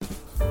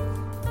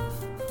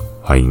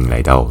欢迎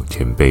来到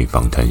前辈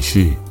访谈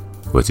室，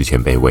我是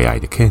前辈为爱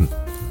的 Ken。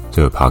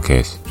这个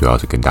podcast 主要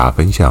是跟大家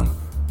分享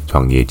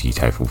创业及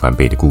财富翻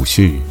倍的故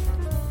事，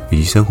以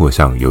及生活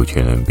上有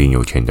钱人变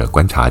有钱的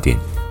观察点。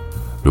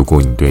如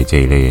果你对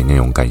这一类的内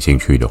容感兴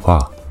趣的话，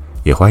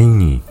也欢迎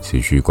你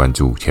持续关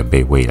注前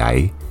辈未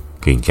来，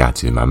给你价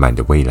值满满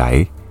的未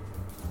来。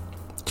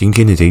今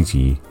天的这一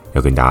集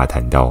要跟大家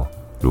谈到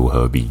如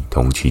何比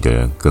同期的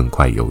人更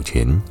快有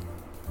钱。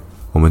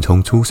我们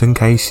从出生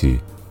开始，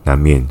难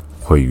免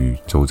会与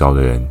周遭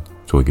的人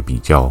做一个比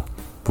较，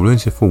不论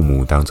是父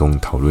母当中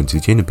讨论之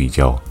间的比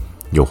较，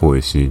又或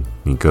者是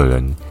你个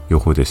人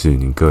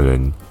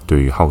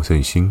对于好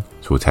胜心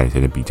所产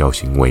生的比较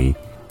行为。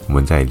我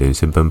们在人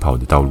生奔跑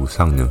的道路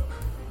上呢，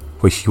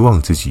会希望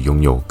自己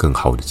拥有更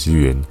好的资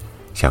源，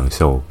享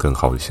受更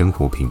好的生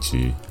活品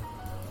质。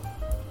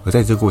而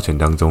在这过程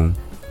当中，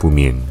不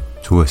免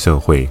出了社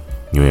会，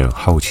你会很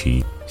好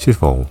奇，是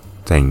否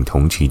在你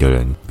同期的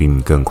人比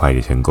你更快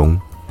的成功，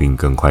比你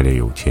更快的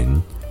有钱。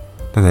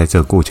但在这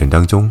个过程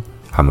当中，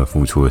他们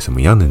付出了什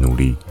么样的努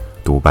力，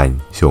多半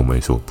是我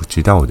们所不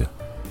知道的。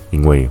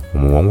因为我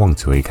们往往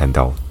只会看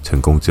到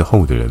成功之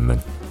后的人们，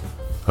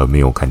而没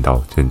有看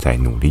到正在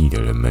努力的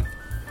人们。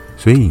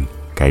所以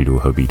该如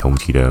何比同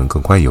期的人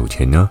更快有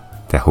钱呢？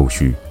在后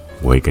续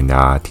我会跟大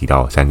家提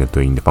到3个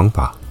对应的方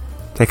法。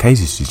在开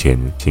始之前，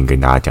先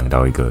跟大家讲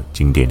到一个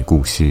经典的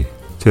故事。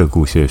这个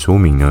故事的说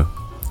明呢，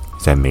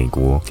在美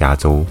国加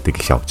州的一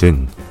个小镇。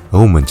而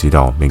我们知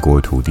道美国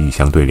的土地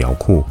相对辽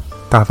阔，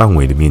大范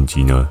围的面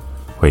积呢，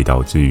会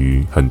导致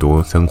于很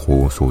多生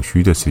活所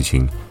需的事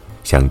情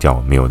相较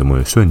没有那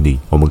么顺利。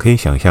我们可以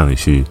想象的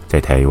是，在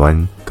台湾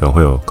可能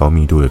会有高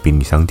密度的便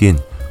利商店，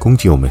供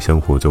给我们生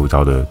活周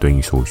遭的对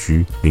应所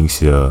需，临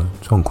时的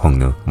状况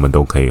呢，我们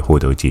都可以获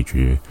得解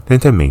决。但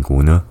在美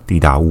国呢，地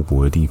大物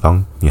博的地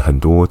方，你很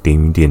多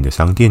点与点的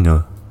商店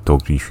呢，都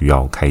必须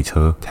要开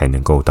车才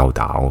能够到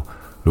达哦。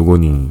如果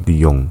你利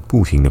用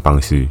步行的方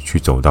式去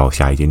走到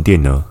下一间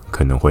店呢，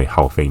可能会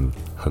耗费你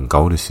很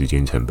高的时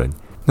间成本。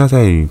那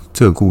在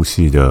这个故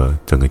事的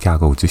整个架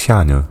构之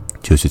下呢，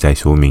就是在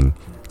说明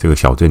这个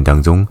小镇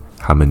当中，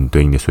他们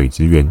对应的水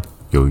资源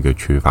有一个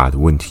缺乏的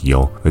问题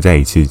哦。而在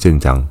一次镇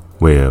长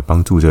为了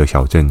帮助这个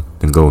小镇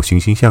能够欣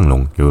欣向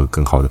荣，有个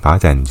更好的发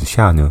展之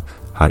下呢，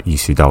他意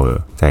识到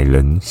了在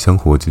人生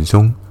活之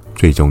中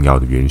最重要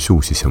的元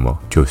素是什么，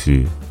就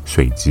是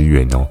水资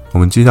源哦。我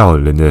们知道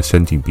人的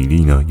身体比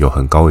例呢，有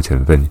很高的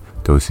成分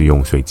都是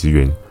用水资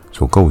源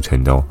所构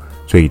成的哦。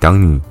所以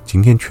当你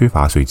今天缺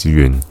乏水资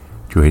源，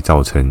就会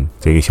造成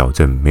这个小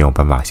镇没有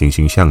办法欣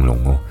欣向荣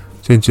哦。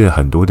甚至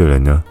很多的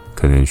人呢，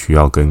可能需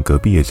要跟隔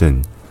壁的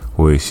镇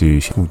或者是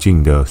附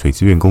近的水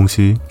资源公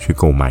司去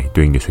购买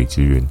对应的水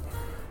资源，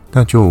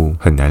那就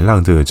很难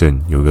让这个镇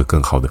有一个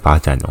更好的发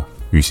展哦。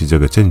于是这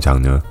个镇长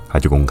呢，他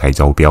就公开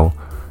招标，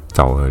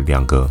找了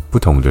2个不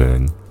同的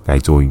人来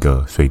做一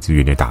个水资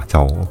源的打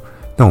造哦。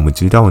那我们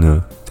知道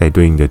呢，在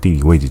对应的地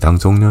理位置当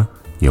中呢，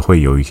也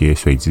会有一些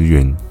水资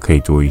源可以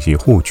做一些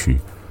获取，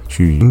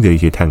去因着一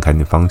些探勘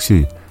的方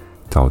式，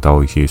找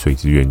到一些水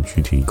资源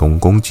去提供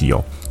供给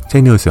哦。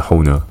在那个时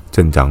候呢，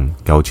镇长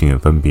邀请的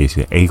分别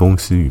是 A 公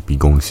司与 B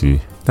公司，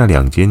那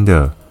2间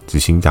的执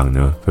行长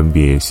呢，分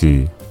别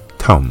是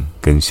Tom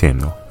跟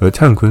Sam 哦。而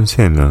Tom 跟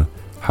Sam 呢，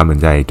他们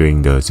在对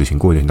应的执行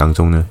过程当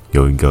中呢，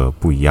有一个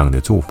不一样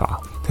的做法。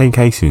在一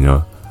开始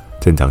呢，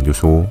镇长就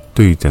说，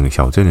对于整个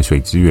小镇的水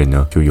资源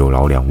呢，就有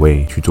劳2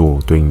位去做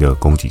对应的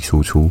供给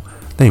输出。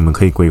那你们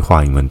可以规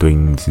划你们对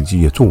应实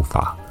际的做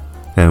法，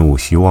但我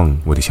希望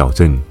我的小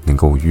镇能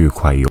够越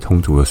快有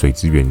充足的水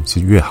资源是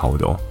越好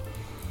的哦。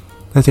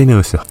那在那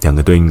个时候，2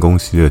个对应公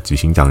司的执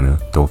行长呢，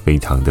都非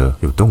常的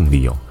有动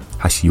力哦。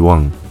他希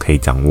望可以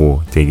掌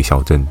握这个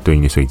小镇对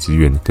应的水资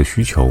源的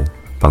需求，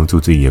帮助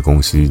自己的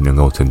公司能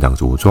够成长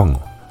茁壮哦。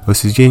而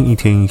时间一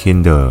天一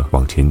天的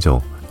往前走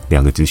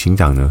，2个执行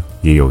长呢，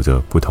也有着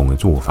不同的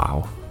做法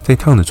哦。在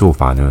Tom的做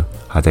法呢，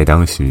他在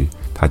当时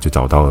他就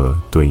找到了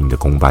对应的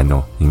工班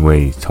哦，因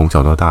为从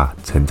小到大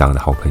成长的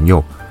好朋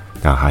友，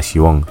那他希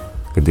望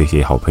跟这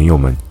些好朋友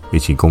们一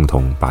起共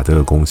同把这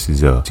个公司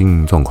的经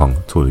营状况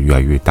做得越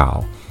来越大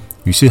哦。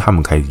于是他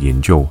们开始研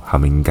究，他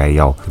们应该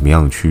要怎么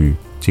样去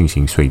进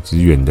行水资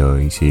源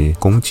的一些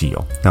供给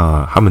哦。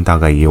那他们大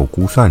概也有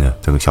估算了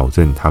整个小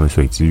镇他们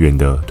水资源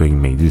的对应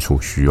每日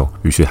所需哦。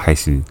于是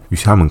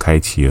他们开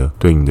启了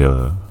对应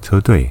的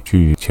车队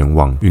去前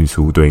往运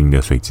输对应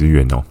的水资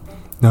源哦。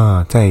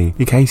那在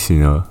一开始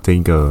呢，这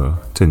一个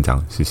镇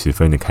长是十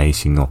分的开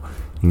心哦，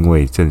因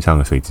为镇上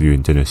的水资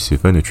源真的十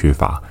分的缺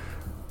乏。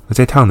而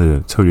在Tom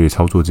的策略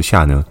操作之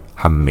下呢，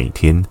他们每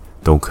天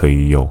都可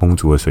以有充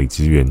足的水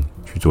资源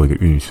去做一个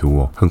运输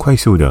哦，很快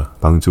速的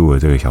帮助了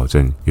这个小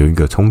镇有一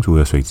个充足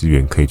的水资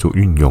源可以做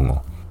运用哦。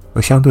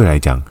而相对来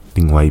讲，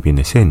另外一边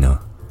的 Sam 呢，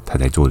他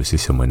在做的是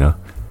什么呢？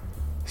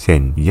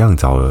 Sam 一样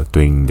找了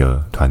对应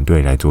的团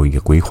队来做一个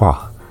规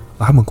划，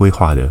而他们规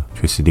划的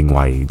却是另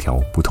外一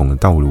条不同的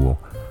道路哦。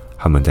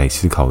他们在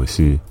思考的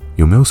是，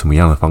有没有什么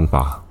样的方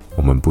法，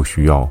我们不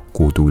需要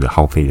过度的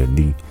耗费人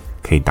力，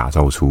可以打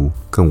造出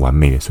更完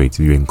美的水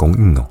资源供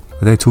应哦。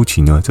而在初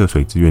期呢，这个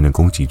水资源的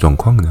供给状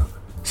况呢，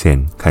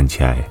 Sam 看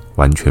起来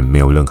完全没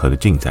有任何的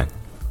进展。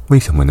为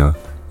什么呢？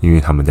因为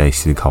他们在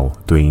思考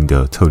对应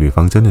的策略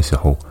方针的时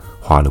候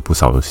花了不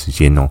少的时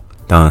间哦。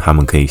当然他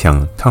们可以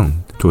像 Tom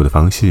做的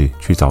方式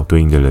去找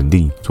对应的人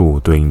力做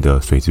对应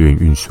的水资源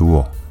运输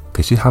哦。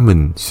可是他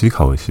们思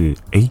考的是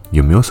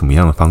有没有什么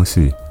样的方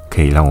式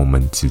可以让我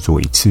们只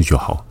做一次就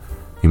好？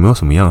有没有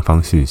什么样的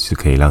方式是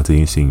可以让这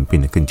件事情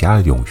变得更加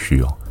的永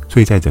续哦？所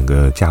以在整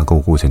个架构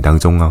过程当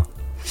中啊，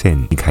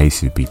 Sam 一开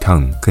始比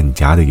Tom 更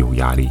加的有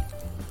压力。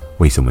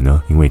为什么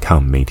呢？因为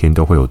Tom 每天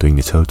都会有对应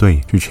的车队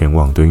去前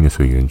往对应的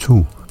水源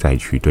处，再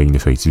取对应的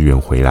水资源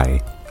回来。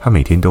他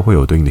每天都会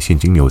有对应的现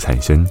金流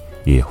产生，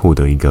也获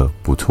得一个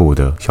不错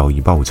的效益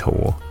报酬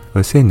哦。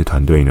而 Sam 的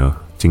团队呢，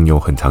经由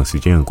很长时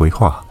间的规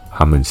划，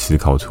他们思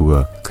考出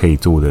了可以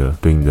做的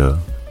对应的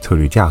策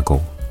略架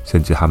构，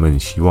甚至他们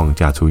希望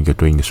架出一个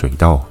对应的水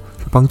道，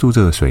去帮助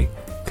这个水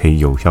可以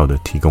有效的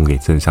提供给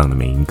镇上的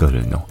每一个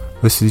人哦。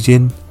而时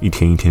间一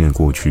天一天的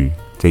过去，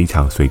这一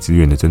场水资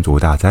源的争夺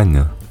大战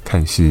呢，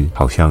看似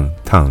好像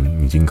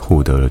Tom 已经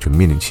获得了全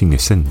面性的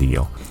胜利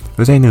哦。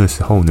而在那个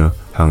时候呢，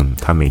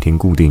他每天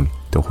固定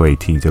都会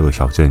替这个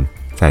小镇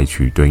再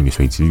取对应的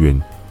水资源，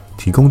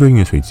提供对应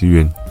的水资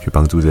源，去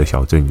帮助这个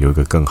小镇有一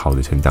个更好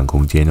的成长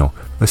空间哦。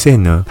而 Sam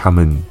呢，他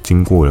们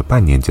经过了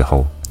半年之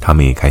后，他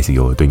们也开始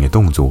有了对应的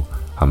动作，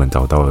他们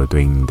找到了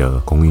对应的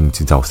供应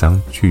制造商，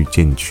去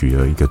建取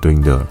了一个对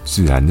应的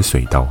自然的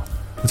水道。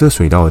而这个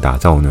水道的打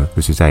造呢，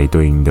就是在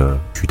对应的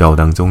渠道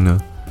当中呢，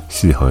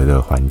适合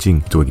的环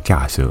境做一个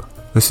架设。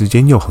而时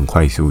间又很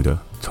快速的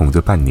从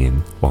这半年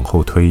往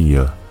后推移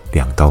了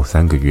2到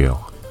3个月哦。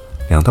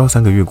2到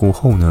3个月过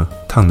后呢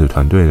，Tom的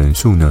团队人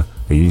数呢，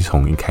已经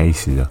从一开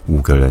始的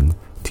5个人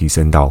提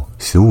升到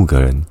15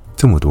个人，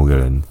这么多个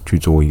人去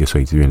做一个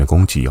水资源的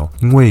供给哦。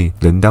因为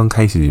人当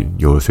开始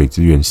有了水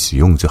资源使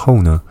用之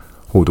后呢，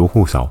或多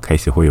或少开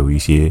始会有一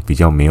些比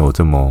较没有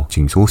这么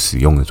紧缩使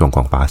用的状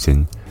况发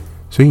生，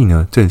所以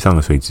呢，镇上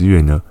的水资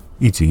源呢，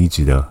一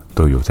直的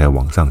都有在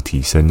往上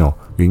提升哦。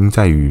原因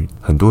在于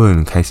很多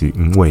人开始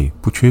因为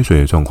不缺水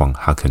的状况，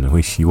他可能会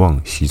希望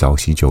洗澡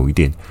洗久一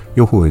点，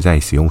又或者在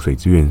使用水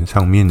资源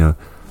上面呢，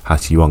他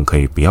希望可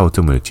以不要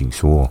这么的紧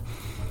缩哦。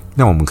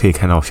那我们可以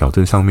看到小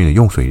镇上面的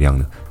用水量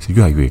呢是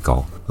越来越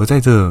高，而在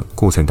这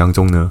过程当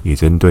中呢，也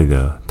针对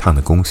着Tom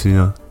的公司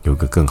呢有一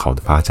个更好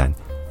的发展，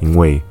因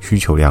为需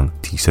求量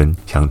提升，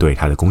相对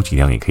它的供给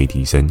量也可以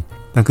提升。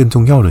那更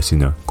重要的是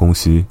呢，公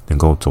司能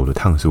够走的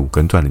趟数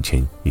跟赚的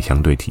钱也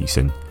相对提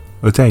升。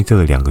而在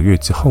这2个月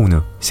之后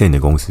呢， Sam 的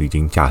公司已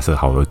经架设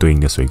好了对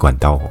应的水管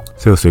道哦。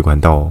这个水管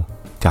道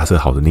架设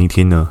好的那一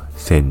天呢，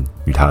 Sam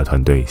与他的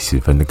团队十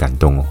分的感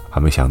动哦。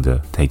他们想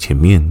着在前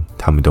面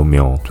他们都没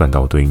有赚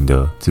到对应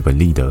的资本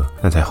利得，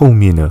那在后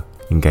面呢，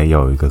应该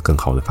要有一个更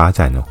好的发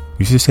展哦。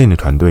于是 Sam 的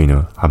团队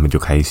呢，他们就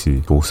开始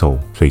着手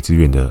水资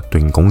源的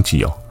对应供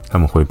给哦。他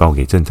们回报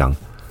给镇长，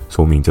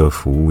说明这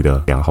服务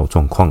的良好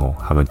状况哦。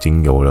他们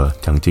经由了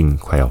将近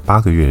快要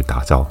8个月的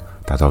打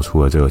造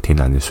出了这个天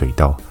然的水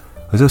道。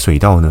而这水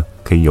道呢，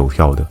可以有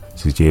效的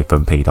直接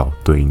分配到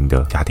对应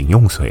的家庭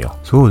用水哦。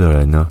所有的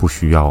人呢，不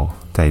需要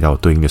再到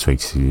对应的水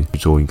池去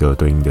做一个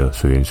对应的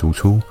水源输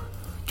出，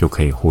就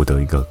可以获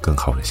得一个更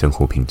好的生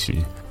活品质。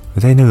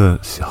而在那个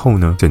时候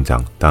呢，镇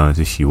长当然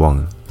是希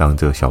望让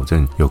这个小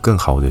镇有更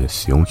好的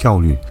使用效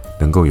率，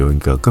能够有一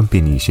个更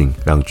便利性，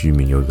让居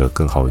民有一个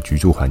更好的居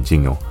住环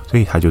境哦。所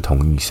以他就同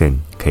意 Sam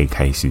可以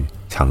开始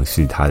尝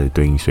试他的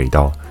对应水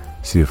道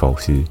是否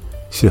是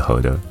适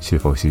合的，是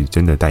否是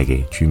真的带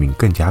给居民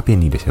更加便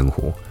利的生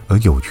活。而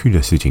有趣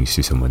的事情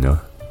是什么呢？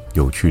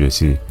有趣的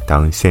是，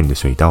当 Sam 的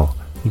水道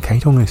一开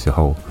通的时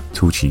候，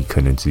初期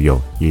可能只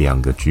有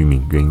1-2个居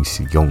民愿意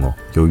使用哦。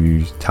由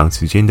于长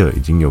时间的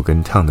已经有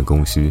跟 Tom 的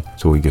公司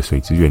做一个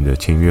水资源的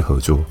签约合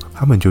作，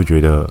他们就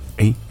觉得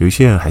有一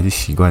些人还是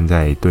习惯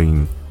在对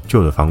应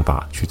旧的方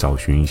法去找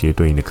寻一些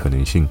对应的可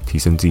能性，提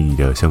升自己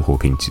的生活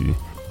品质。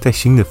在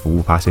新的服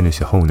务发生的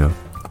时候呢，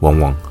往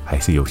往还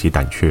是有些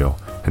胆怯哦，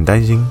很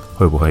担心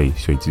会不会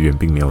水资源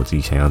并没有自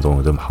己想象中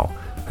的这么好，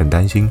很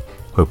担心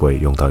会不会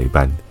用到一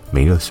半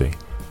没了水，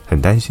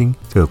很担心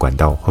这个管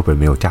道会不会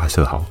没有架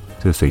设好，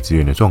这个水资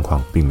源的状况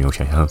并没有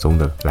想象中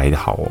的来得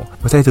好哦。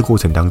而在这个过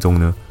程当中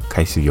呢，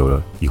开始有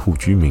了1户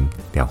居民、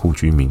2户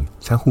居民、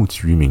3户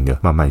居民的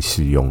慢慢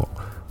试用哦。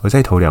而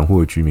在头2户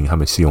的居民他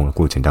们试用的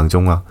过程当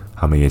中啊，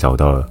他们也找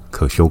到了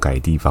可修改的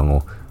地方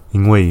哦。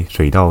因为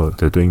水道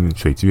的对应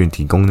水资源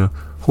提供呢，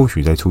或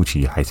许在初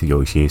期还是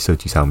有一些设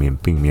计上面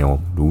并没有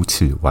如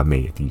此完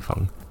美的地方。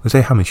而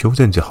在他们修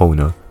正之后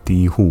呢，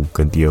第1户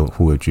跟第2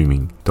户的居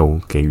民都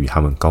给予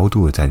他们高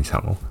度的赞赏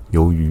哦。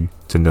由于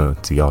真的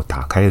只要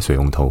打开了水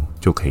龙头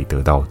就可以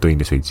得到对应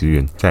的水资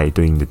源，在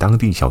对应的当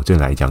地小镇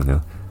来讲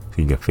呢，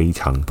是一个非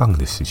常棒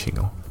的事情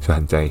哦。虽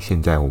然在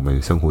现在我们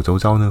生活周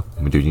遭呢，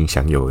我们就已经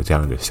享有了这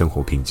样的生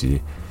活品质，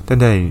但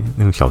在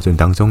那个小镇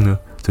当中呢，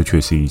这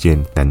却是一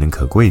件难能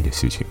可贵的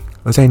事情。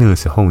而在那个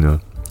时候呢，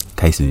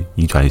开始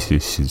一传十，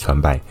十传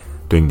百，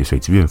对应的水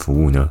资源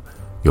服务呢，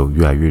有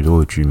越来越多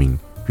的居民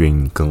愿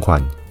意更换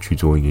去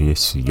做一些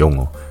使用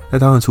哦。那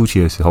当然初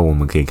期的时候，我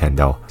们可以看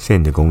到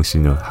Sam 的公司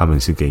呢，他们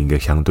是给一个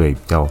相对比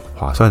较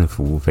划算的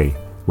服务费，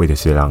为的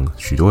是让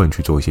许多人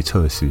去做一些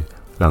测试，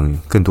让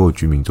更多的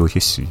居民做一些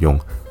使用，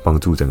帮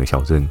助整个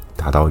小镇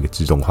达到一个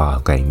自动化的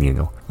概念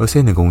哦。而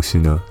Sen 的公司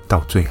呢，到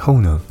最后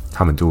呢，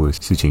他们做的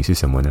事情是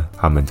什么呢？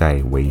他们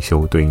在维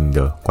修对应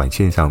的管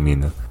线上面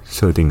呢，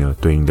设定了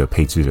对应的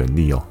配置人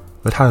力哦。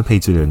而他的配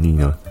置人力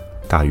呢，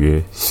大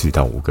约4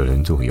到5个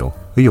人左右。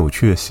而有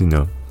趣的是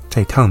呢，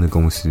在Tom的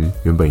公司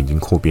原本已经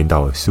扩编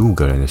到了15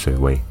个人的水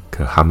位，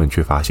可他们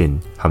却发现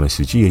他们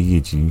实际的业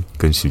绩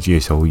跟实际的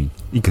收益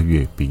一个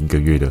月比一个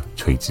月的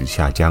垂直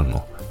下降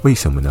哦。为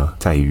什么呢？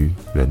在于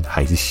人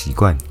还是习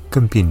惯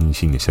更便利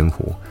性的生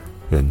活，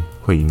人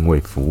会因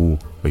为服务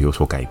而有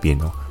所改变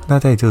哦。那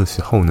在这个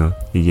时候呢，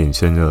也衍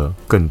生了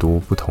更多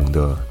不同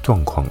的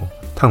状况哦。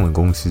Tom的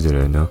公司的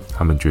人呢，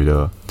他们觉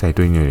得在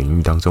对应的领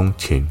域当中，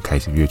钱开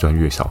始越赚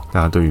越少。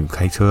那对于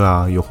开车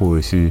啊，又或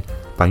者是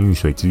搬运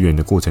水资源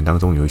的过程当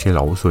中有一些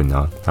劳损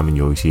啊，他们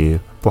有一些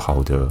不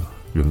好的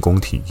员工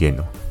体验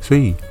哦。所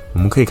以我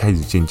们可以开始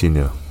渐渐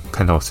的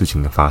看到事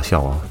情的发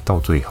酵啊，到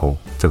最后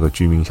这个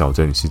居民小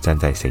镇是站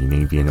在谁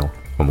那边哦？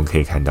我们可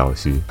以看到的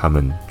是，他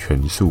们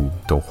全数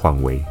都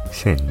换为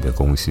Sen 的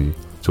公司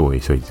作为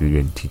水资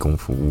源提供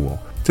服务哦。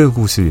这个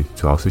故事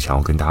主要是想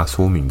要跟大家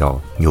说明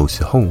到，有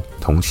时候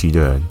同期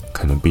的人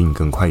可能比你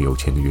更快有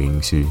钱的原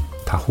因是，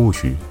他或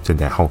许正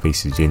在耗费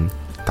时间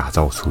打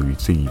造属于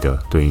自己的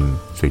对应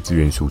水资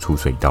源输出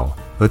水道。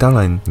而当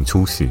然，你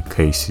初始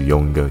可以使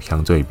用一个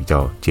相对比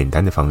较简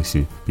单的方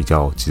式，比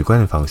较直观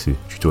的方式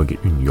去做一个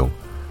运用。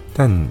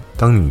但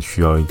当你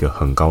需要一个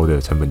很高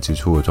的成本支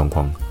出的状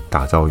况，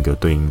打造一个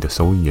对应的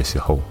收益的时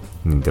候，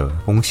你的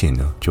风险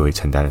呢就会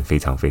承担得非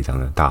常非常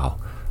的大哦。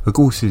而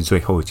故事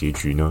最后的结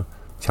局呢，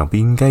想必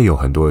应该有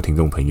很多的听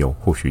众朋友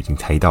或许已经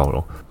猜到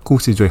了。故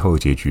事最后的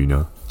结局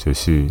呢，就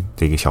是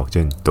这个小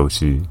镇都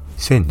是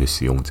Sen 的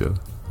使用者，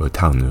而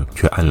Tom呢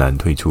却黯然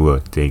退出了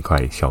这一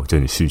块小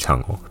镇市场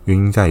哦。原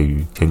因在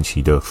于前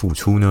期的付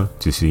出呢，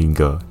只是一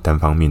个单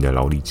方面的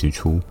劳力支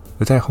出，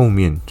而在后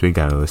面追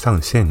赶而上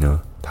Sen 呢，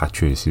他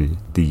却是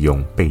利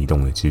用被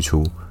动的支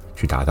出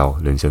去达到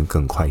人生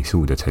更快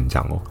速的成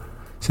长哦。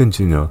甚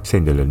至呢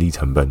Sen 的人力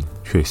成本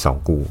却少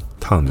过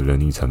Tom 的人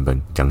力成本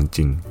将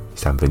近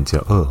2/3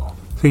哦。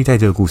所以在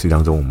这个故事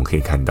当中，我们可以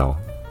看到，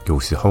有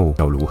时候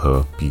要如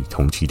何比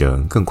同期的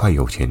人更快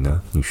有钱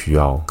呢？你需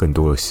要更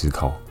多的思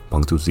考，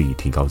帮助自己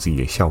提高自己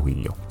的效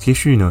益哦。接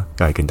续呢，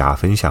要来跟大家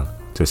分享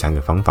这3个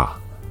方法，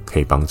可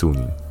以帮助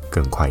你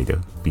更快的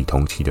比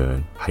同期的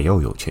人还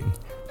要有钱。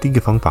第一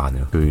个方法呢，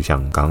就是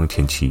像刚刚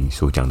前期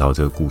所讲到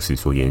这个故事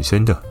所延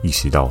伸的，意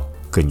识到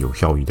更有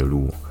效益的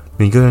路哦。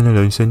每个人的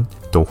人生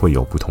都会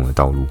有不同的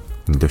道路，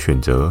你的选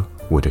择，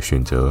我的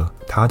选择，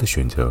他的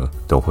选择，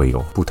都会有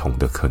不同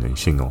的可能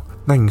性哦。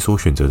那你所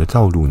选择的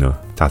道路呢，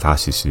扎扎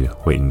实实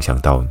会影响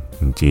到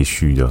你接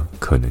续的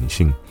可能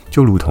性。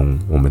就如同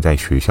我们在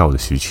学校的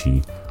时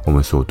期，我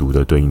们所读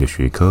的对应的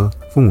学科，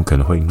父母可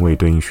能会因为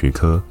对应学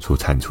科所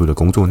产出的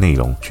工作内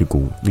容，去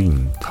鼓励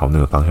你朝那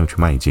个方向去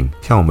迈进。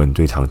像我们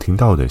最常听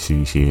到的是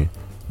一些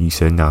医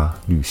生啊、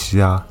律师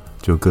啊，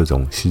就各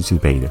种师资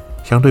辈的，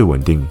相对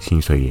稳定，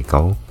薪水也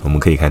高。我们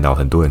可以看到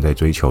很多人在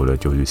追求的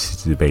就是师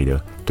资辈的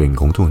对应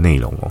工作内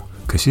容哦。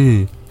可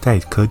是在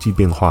科技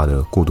变化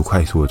的过度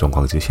快速的状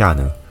况之下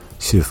呢，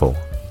是否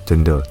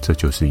真的这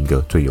就是一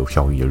个最有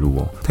效益的路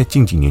哦？在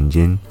近几年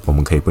间，我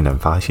们可以不难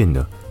发现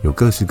的，有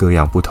各式各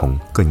样不同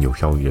更有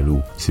效益的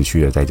路持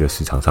续的在这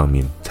市场上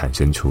面产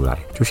生出来。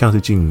就像是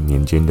近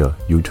年间的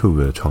YouTube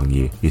的创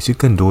业，也是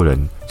更多人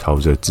朝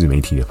着自媒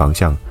体的方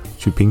向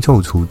去拼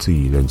凑出自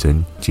己人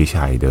生接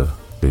下来的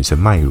人生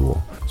脉络。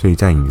所以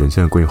在你人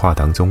生的规划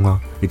当中啊，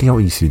一定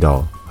要意识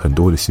到很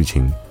多的事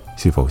情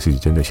是否是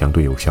真的相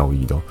对有效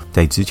益的哦。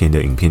在之前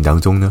的影片当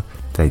中呢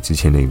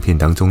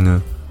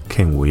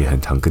Ken 我也很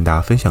常跟大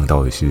家分享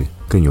到的是，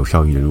更有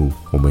效益的路，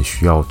我们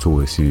需要做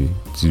的是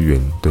资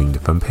源对应的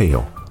分配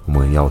哦。我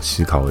们要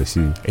思考的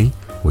是，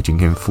我今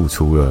天付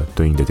出了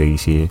对应的这一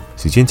些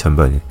时间成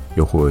本，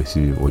又或者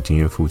是我今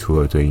天付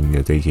出了对应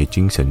的这一些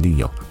精神力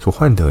哦，所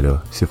换得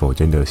的是否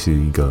真的是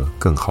一个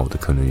更好的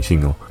可能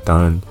性哦？当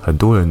然，很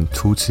多人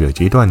初始的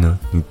阶段呢，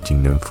你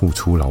仅能付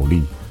出劳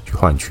力去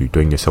换取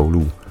对应的收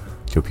入，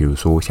就比如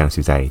说像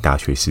是在大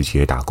学时期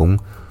的打工。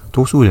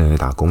多数人的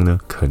打工呢，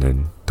可能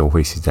都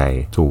会是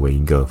在作为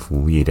一个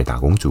服务业的打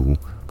工族，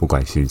不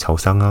管是超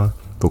商啊，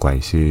不管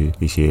是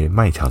一些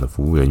卖场的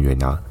服务人员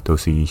啊，都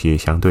是一些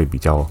相对比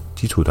较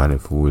基础端的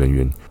服务人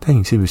员。但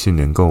你是不是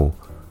能够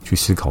去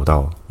思考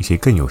到一些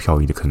更有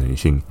效益的可能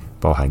性？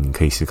包含你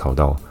可以思考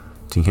到，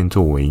今天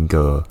作为一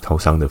个超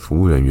商的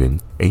服务人员，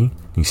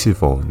你是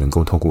否能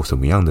够透过什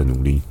么样的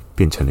努力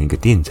变成了一个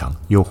店长，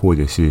又或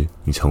者是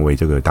你成为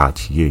这个大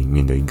企业里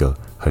面的一个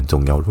很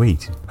重要的位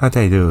置。那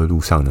在这个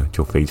路上呢，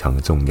就非常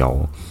的重要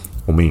哦。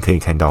我们也可以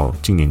看到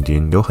近年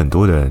间有很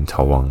多的人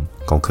朝往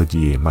高科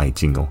技业迈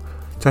进哦，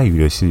在于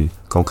的是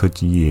高科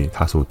技业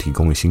它所提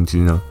供的薪资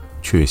呢，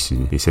确实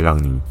也是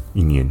让你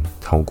一年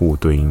超过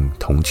对应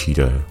同期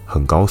的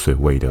很高水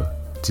位的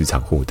资产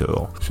获得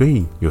哦。所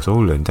以有时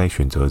候人在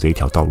选择这一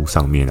条道路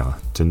上面啊，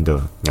真的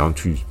你要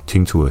去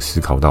清楚的思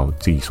考到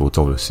自己所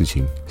做的事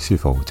情是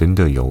否真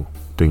的有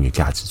对应的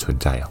价值存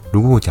在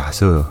如果假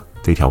设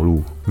这条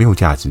路没有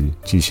价值，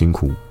既辛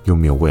苦又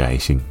没有未来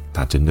性，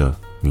那真的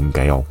你应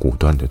该要果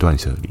断的断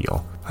舍离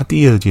那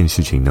第二件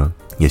事情呢，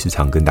也是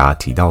常跟大家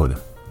提到的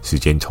时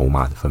间筹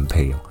码的分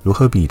配如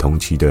何比同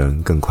期的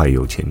人更快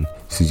有钱，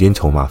时间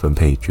筹码分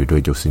配绝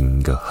对就是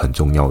一个很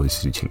重要的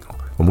事情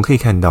我们可以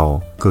看到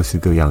各式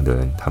各样的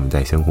人，他们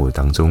在生活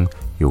当中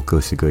有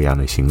各式各样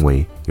的行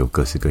为，有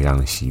各式各样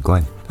的习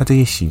惯，那这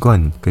些习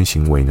惯跟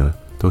行为呢，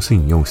都是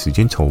你用时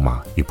间筹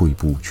码一步一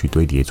步去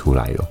堆叠出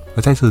来的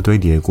而在这个堆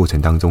叠的过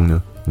程当中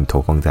呢，你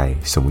投放在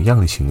什么样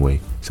的行为，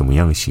什么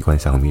样的习惯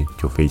上面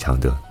就非常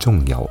的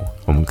重要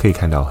我们可以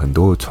看到很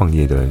多创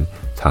业的人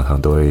常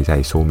常都会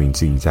在说明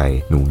自己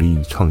在努力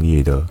创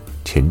业的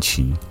前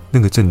期，那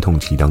个阵痛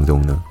期当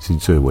中呢，是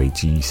最为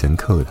记忆深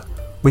刻的。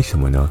为什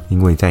么呢？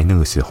因为在那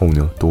个时候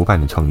呢，多半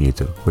的创业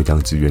者会将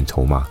资源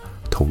筹码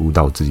投入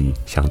到自己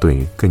相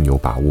对更有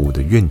把握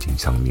的愿景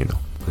上面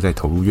而在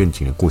投入愿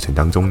景的过程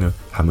当中呢，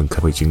他们可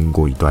能会经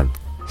过一段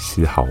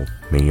丝毫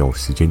没有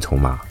时间筹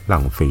码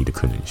浪费的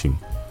可能性。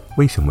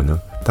为什么呢？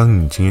当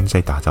你今天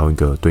在打造一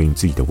个对应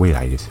自己的未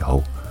来的时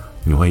候，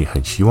你会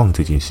很希望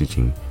这件事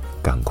情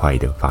赶快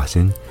的发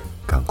生，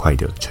赶快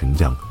的成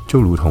长。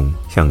就如同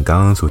像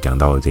刚刚所讲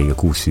到的这个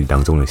故事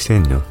当中的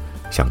Sam 呢，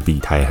想必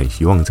他也很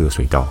希望这个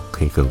水稻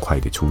可以更快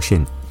的出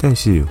现。但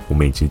是我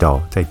们也知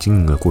道，在经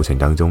营的过程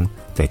当中，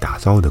在打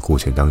造的过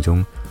程当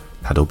中，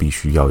他都必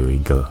须要有一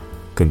个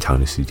更长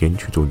的时间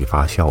去做一个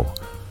发酵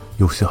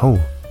有时候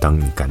当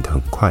你赶得很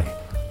快，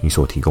你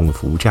所提供的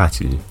服务价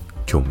值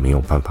就没有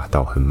办法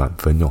到很满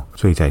分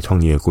所以在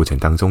创业的过程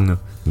当中呢，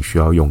你需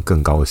要用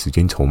更高的时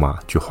间筹码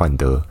去换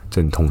得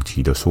阵痛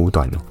期的缩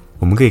短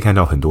我们可以看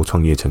到很多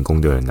创业成功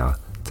的人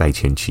在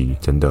前期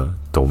真的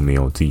都没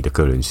有自己的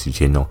个人时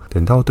间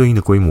等到对应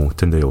的规模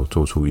真的有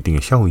做出一定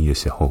的效益的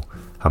时候，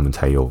他们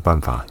才有办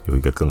法有一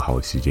个更好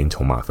的时间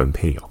筹码分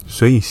配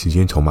所以时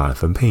间筹码的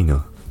分配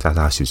呢，扎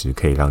扎实实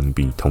可以让你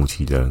比同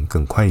期的人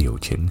更快有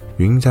钱。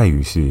原因在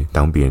于是，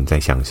当别人在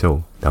享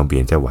受，当别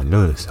人在玩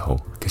乐的时候，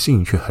可是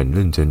你却很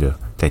认真的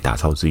在打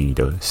造自己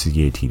的事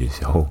业体的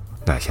时候，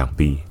那想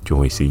必就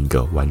会是一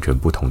个完全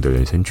不同的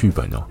人生剧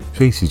本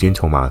所以时间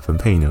筹码的分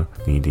配呢，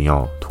你一定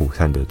要妥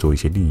善的做一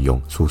些利用。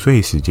琐碎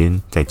的时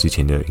间在之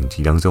前的影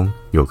集当中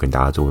有跟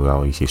大家做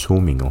到一些说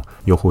明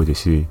又或者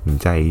是你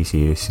在一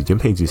些时间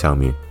配置上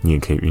面，你也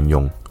可以运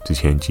用之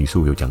前集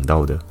数有讲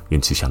到的延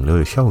迟享乐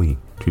的效应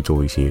去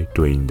做一些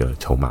对应的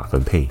筹码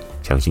分配，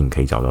相信可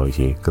以找到一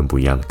些更不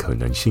一样的可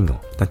能性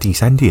那第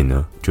三点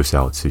呢，就是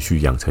要持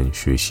续养成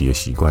学习的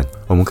习惯。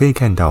我们可以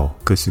看到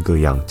各式各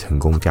样成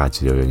功价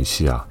值的人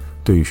士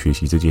对于学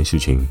习这件事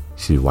情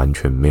是完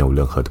全没有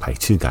任何的排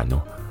斥感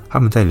他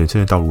们在人生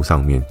的道路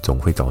上面总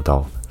会找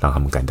到让他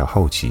们感到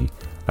好奇，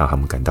让他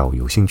们感到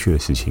有兴趣的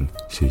事情，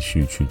持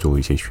续去做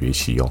一些学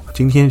习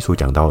今天所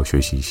讲到的学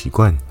习习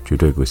惯，绝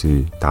对不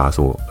是大家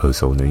所耳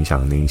熟能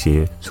详的那一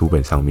些书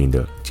本上面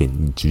的简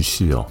易知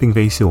识并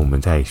非是我们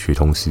在学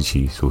童时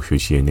期所学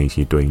习的那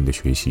些对应的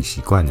学习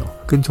习惯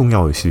更重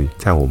要的是，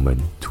在我们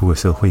出了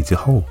社会之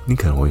后，你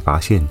可能会发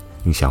现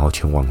你想要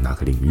前往哪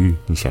个领域，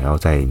你想要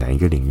在哪一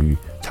个领域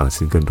尝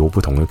试更多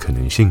不同的可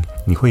能性，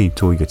你会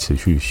做一个持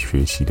续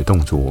学习的动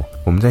作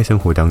我们在生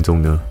活当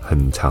中呢，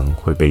很常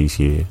会被一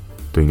些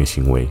对应的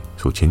行为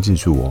所牵制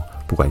住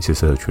不管是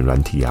社群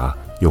软体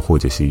又或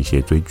者是一些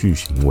追剧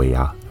行为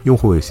又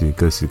或者是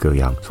各式各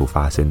样所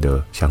发生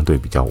的相对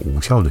比较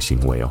无效的行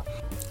为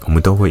我们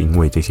都会因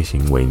为这些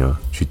行为呢，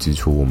去支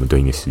出我们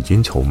对应的时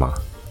间筹码。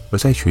而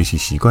在学习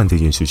习惯这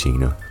件事情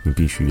呢，你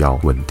必须要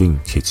稳定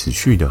且持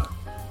续的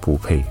拨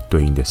配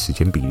对应的时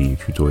间比例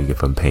去做一个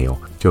分配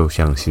就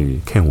像是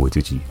看我自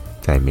己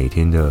在每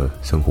天的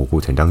生活过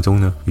程当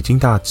中呢，已经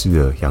大致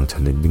的养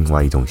成了另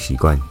外一种习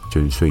惯，就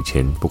是睡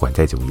前不管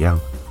再怎么样，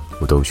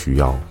我都需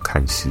要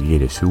看10页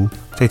的书。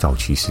在早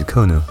期时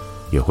刻呢，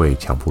也会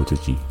强迫自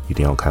己一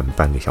定要看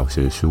半个小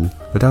时的书。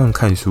而当然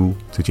看书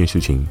这件事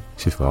情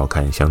是否要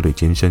看相对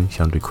艰深、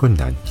相对困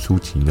难书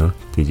籍呢？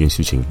这件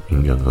事情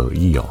因人而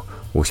异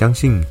我相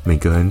信每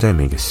个人在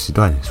每个时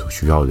段所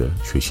需要的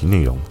学习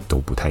内容都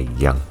不太一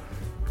样，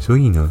所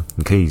以呢，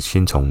你可以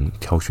先从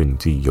挑选你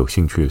自己有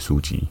兴趣的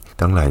书籍。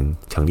当然，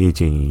强烈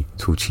建议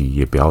初期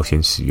也不要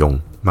先使用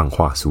漫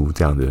画书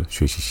这样的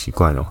学习习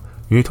惯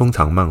因为通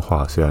常漫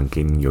画虽然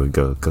给你有一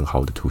个更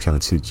好的图像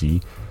刺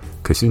激，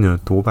可是呢，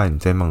多半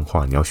在漫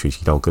画你要学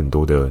习到更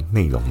多的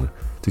内容呢，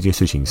这件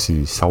事情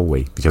是稍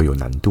微比较有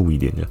难度一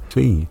点的，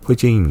所以会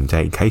建议你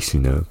在一开始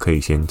呢，可以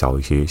先找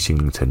一些心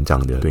灵成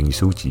长的对应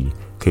书籍，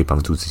可以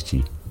帮助自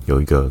己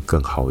有一个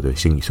更好的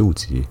心理素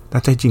质。那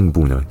再进一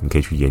步呢，你可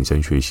以去延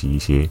伸学习一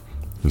些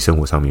你生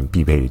活上面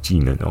必备的技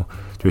能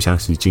就像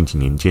是近几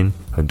年间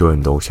很多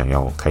人都想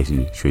要开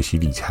始学习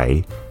理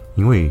财，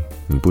因为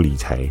你不理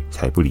财，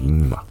财不理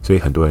你嘛，所以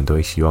很多人都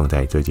会希望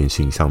在这件事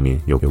情上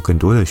面有更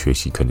多的学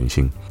习可能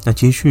性。那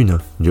接续呢，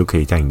你就可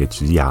以在你的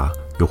职涯，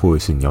又或者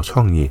是你要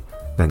创业，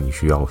那你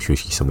需要学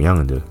习什么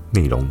样的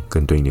内容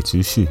跟对应的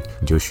知识，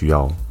你就需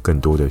要更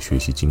多的学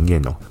习经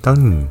验哦。当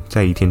你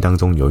在一天当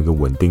中有一个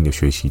稳定的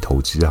学习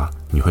投资啊，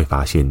你会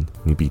发现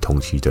你比同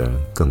期的人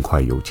更快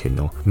有钱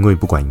哦。因为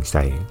不管你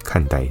在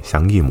看待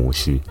商业模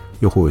式，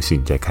又或者是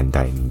你在看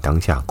待你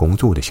当下工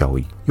作的效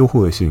益，又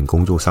或者是你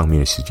工作上面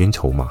的时间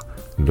筹码，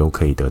你都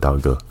可以得到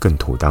一个更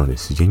妥当的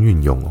时间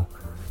运用哦。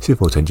是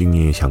否曾经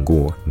你也想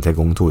过，你在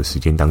工作的时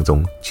间当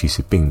中，其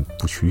实并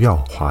不需要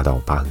花到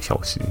8个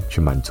小时去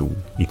满足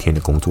一天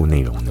的工作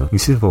内容呢？你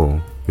是否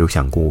有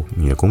想过，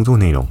你的工作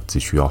内容只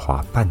需要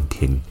花半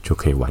天就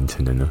可以完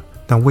成了呢？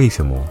那为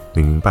什么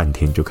明明半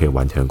天就可以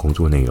完成的工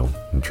作内容，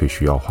你却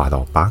需要花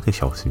到8个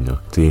小时呢？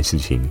这件事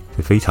情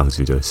是非常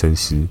值得深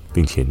思，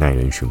并且耐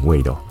人寻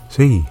味的哦。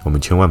所以我们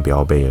千万不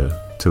要被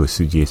这个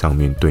世界上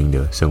面对应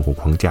的生活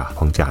框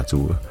架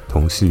住了。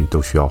同事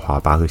都需要花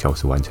8个小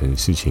时完成的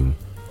事情，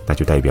那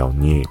就代表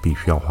你也必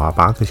须要花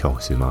8个小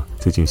时吗？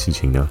这件事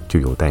情呢，就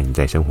有待你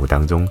在生活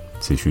当中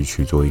持续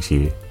去做一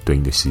些对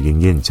应的实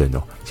验验证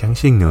哦。相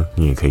信呢，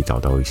你也可以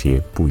找到一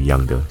些不一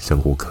样的生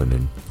活可能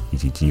以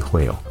及机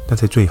会哦。那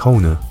在最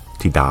后呢，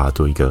替大家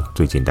做一个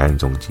最简单的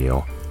总结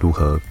哦。如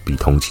何比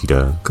同期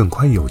的人更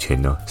快有钱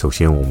呢？首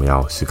先我们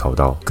要思考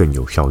到更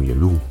有效益的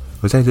路，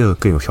而在这个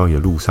更有效益的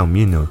路上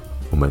面呢，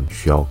我们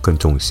需要更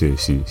重视的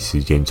是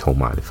时间筹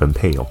码的分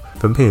配哦。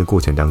分配的过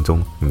程当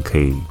中，你可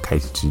以开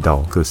始知道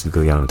各式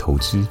各样的投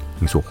资，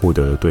你所获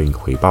得的对应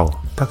回报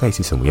大概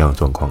是什么样的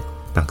状况。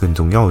那更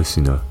重要的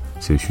是呢，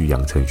持续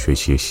养成学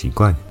习的习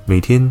惯，每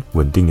天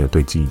稳定的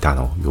对自己大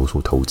脑有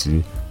所投资，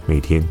每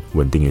天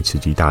稳定的刺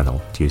激大脑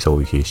接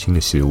受一些新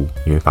的事物，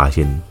你会发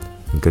现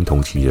你跟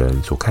同期的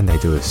人所看待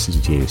这个世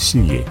界的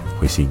视野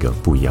会是一个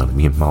不一样的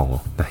面貌哦。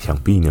那想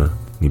必呢，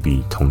你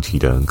比同期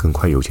的人更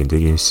快有钱这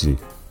件事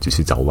只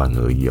是早晚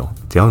而已哦。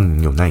只要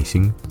你有耐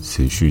心，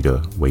持续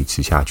的维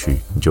持下去，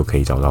你就可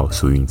以找到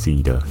属于你自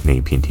己的那一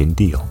片天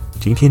地哦。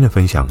今天的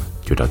分享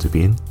就到这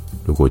边。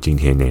如果今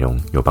天的内容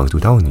有帮助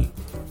到你，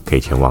可以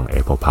前往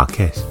Apple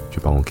Podcast 去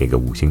帮我给个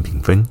5星评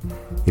分，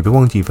也别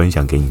忘记分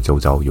享给你周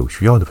遭有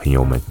需要的朋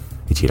友们，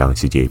一起让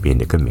世界变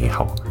得更美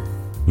好。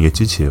你的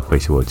支持会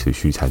是我持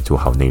续产出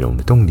好内容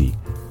的动力。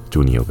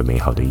祝你有个美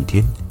好的一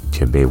天，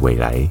前辈未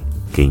来，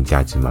给你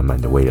价值满满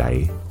的未来。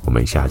我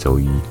们下周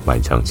一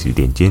晚上10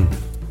点见。